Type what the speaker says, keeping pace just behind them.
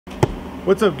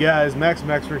What's up guys,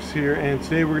 MaksWerks here, and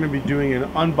today we're going to be doing an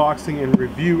unboxing and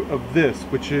review of this,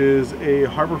 which is a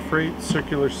Harbor Freight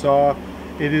circular saw.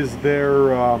 It is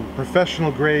their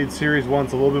professional grade series 1.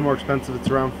 It's a little bit more expensive. It's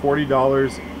around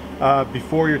 $40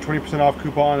 before your 20% off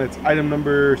coupon. It's item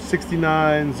number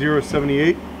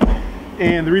 69078.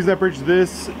 And the reason I purchased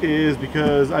this is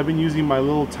because I've been using my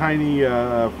little tiny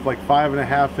like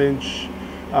 5.5 inch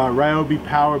Ryobi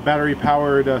battery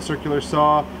powered circular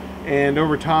saw. And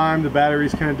over time the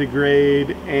batteries kind of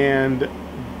degrade, and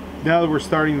now that we're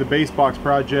starting the base box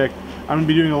project, I'm going to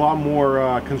be doing a lot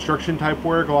more construction type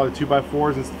work, a lot of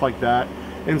 2x4s and stuff like that,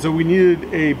 and so we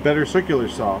needed a better circular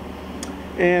saw.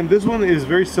 And this one is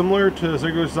very similar to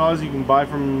circular saws you can buy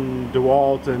from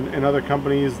DeWalt and other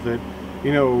companies that,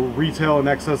 you know, retail in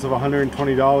excess of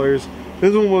 $120.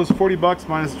 This one was 40 bucks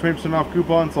minus the 20% off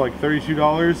coupon, so like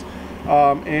 $32,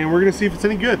 and we're going to see if it's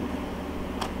any good.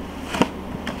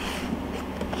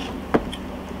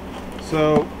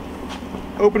 So,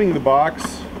 opening the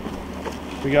box,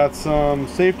 we got some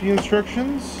safety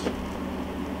instructions,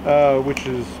 which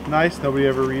is nice. Nobody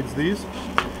ever reads these.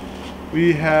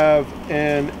 We have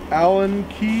an Allen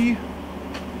key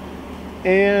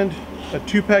and a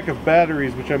 2-pack of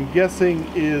batteries, which I'm guessing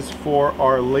is for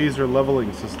our laser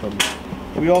leveling system.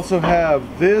 We also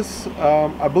have this.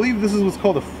 I believe this is what's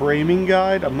called a framing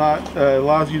guide. It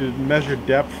allows you to measure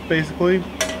depth, basically.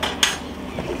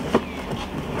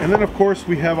 And then of course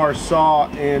we have our saw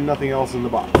and nothing else in the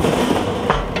box.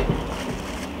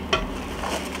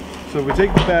 So if we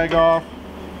take the bag off,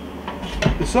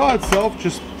 the saw itself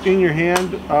just in your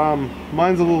hand,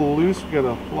 mine's a little loose, we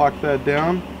gotta lock that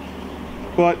down.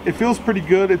 But it feels pretty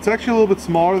good. It's actually a little bit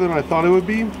smaller than I thought it would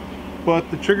be,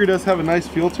 but the trigger does have a nice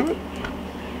feel to it.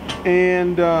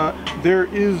 And there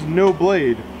is no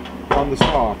blade on the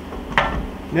saw.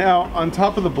 Now, on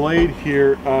top of the blade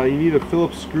here, you need a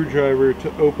Phillips screwdriver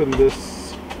to open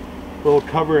this little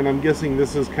cover, and I'm guessing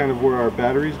this is kind of where our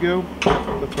batteries go.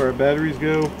 That's where our batteries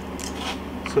go.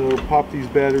 So pop these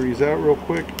batteries out real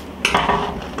quick.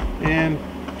 And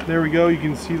there we go, you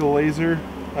can see the laser.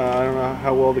 I don't know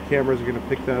how well the cameras are going to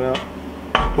pick that up.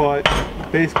 But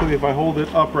basically, if I hold it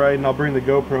upright, and I'll bring the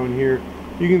GoPro in here,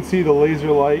 you can see the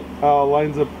laser light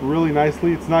lines up really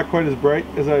nicely. It's not quite as bright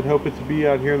as I'd hope it to be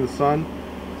out here in the sun,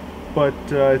 but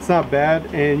it's not bad,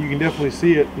 and you can definitely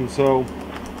see it. And so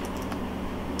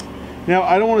now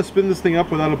I don't want to spin this thing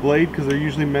up without a blade because they're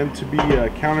usually meant to be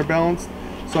counterbalanced.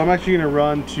 So I'm actually going to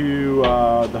run to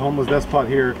the Homeless Despot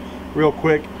here real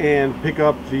quick and pick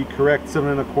up the correct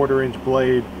 7¼ inch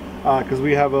blade because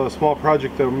we have a small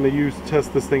project that I'm going to use to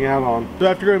test this thing out on. So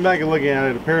after going back and looking at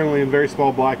it, apparently in very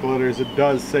small black letters it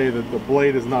does say that the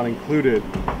blade is not included.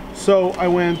 So I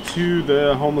went to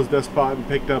the Homeless Despot and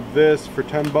picked up this for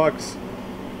 10 bucks.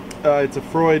 It's a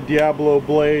Freud Diablo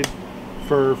blade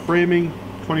for framing,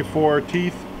 24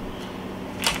 teeth,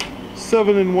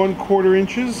 7¼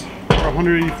 inches, or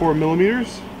 184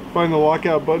 millimeters. Find the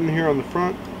lockout button here on the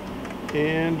front,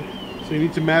 and so you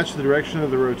need to match the direction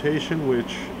of the rotation,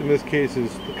 which in this case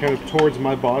is kind of towards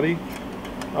my body.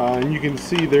 And you can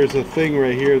see there's a thing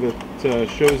right here that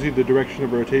shows you the direction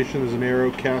of rotation. There's an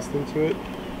arrow cast into it.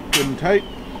 Good and tight.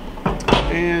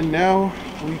 And now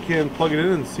we can plug it in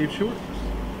and see if she works.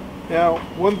 Now,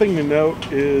 one thing to note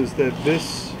is that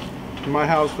this, in my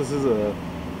house, this is a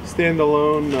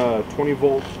standalone 20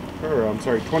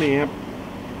 amp,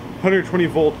 120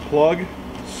 volt plug.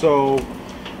 So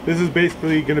this is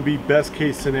basically going to be best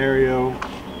case scenario.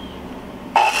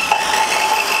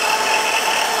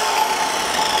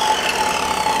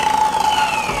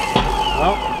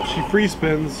 Well, she free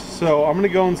spins, so I'm going to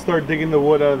go and start digging the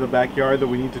wood out of the backyard that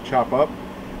we need to chop up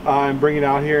and bring it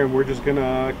out here, and we're just going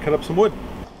to cut up some wood.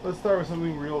 Let's start with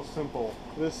something real simple.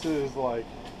 This is like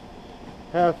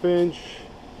 1/2 inch,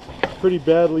 pretty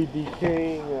badly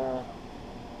decaying,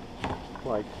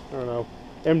 like, I don't know,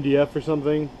 MDF or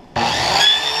something.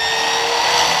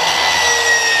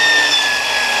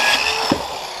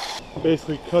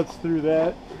 Basically cuts through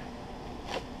that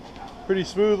pretty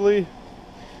smoothly,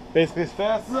 basically as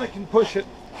fast as I can push it.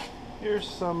 Here's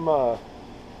some, I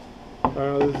don't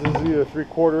know, this is either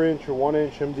 3/4 inch or 1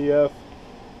 inch MDF.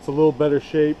 It's a little better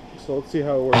shape, so let's see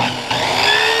how it works.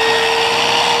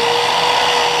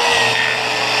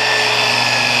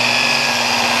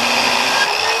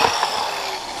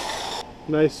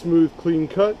 Nice, smooth, clean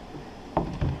cut.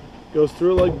 Goes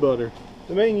through it like butter.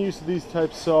 The main use of these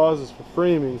type saws is for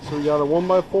framing, so we got a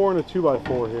 1x4 and a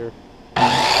 2x4 here.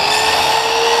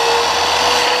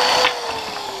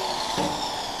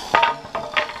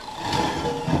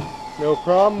 No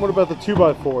problem. What about the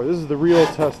 2x4? This is the real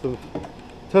test of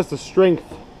strength.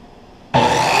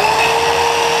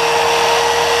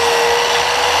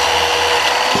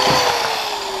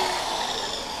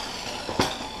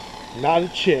 Not a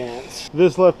chance.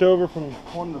 This left over from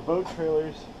one of the boat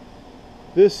trailers.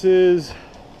 This is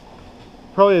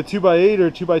probably a 2x8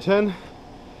 or 2x10.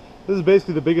 This is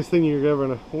basically the biggest thing you're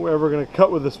ever gonna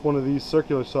cut with one of these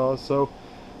circular saws. So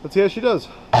let's see how she does.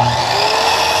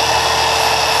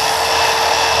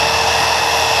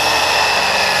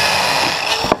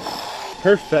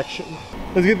 Perfection.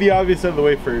 Let's get the obvious out of the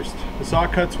way first. The saw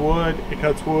cuts wood. It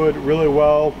cuts wood really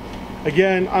well.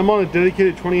 Again, I'm on a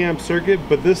dedicated 20 amp circuit,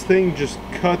 but this thing just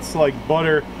cuts like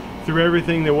butter through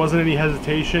everything. There wasn't any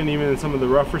hesitation, even in some of the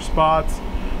rougher spots.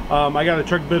 I got a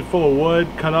truck bed full of wood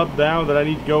cut up now that I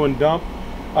need to go and dump.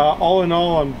 All in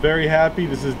all, I'm very happy.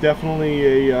 This is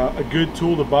definitely a good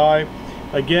tool to buy.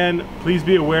 Again, please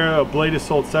be aware a blade is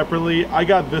sold separately. I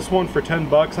got this one for 10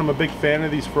 bucks. I'm a big fan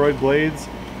of these Freud blades.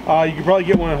 You can probably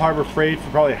get one at Harbor Freight for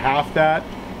probably half that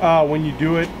when you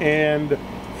do it, and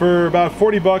for about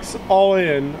 40 bucks all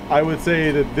in, I would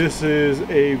say that this is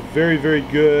a very, very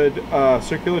good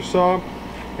circular saw,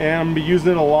 and I'm going to be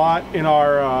using it a lot in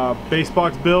our base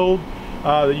box build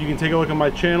that you can take a look at my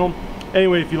channel.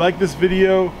 Anyway, if you like this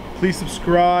video, please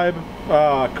subscribe,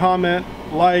 comment,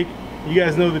 like. You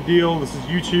guys know the deal. This is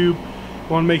YouTube.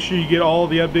 I want to make sure you get all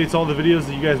the updates, all the videos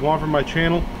that you guys want from my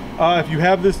channel. If you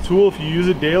have this tool, if you use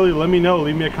it daily, let me know.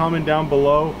 Leave me a comment down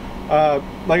below.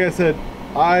 Like I said,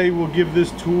 I will give this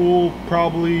tool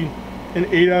probably an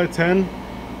 8 out of 10.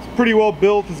 It's pretty well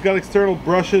built. It's got external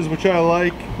brushes, which I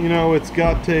like. You know, it's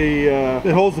got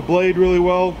it holds the blade really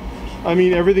well. I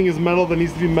mean, everything is metal that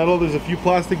needs to be metal. There's a few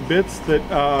plastic bits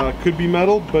that could be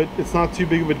metal, but it's not too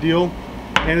big of a deal.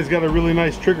 And it's got a really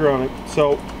nice trigger on it.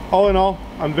 So all in all,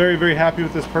 I'm very, very happy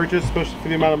with this purchase, especially for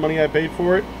the amount of money I paid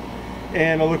for it.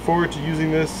 And I look forward to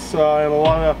using this in a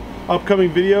lot of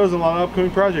upcoming videos and a lot of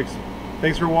upcoming projects.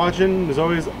 Thanks for watching. As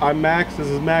always, I'm Max. This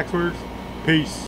is MaksWerks. Peace.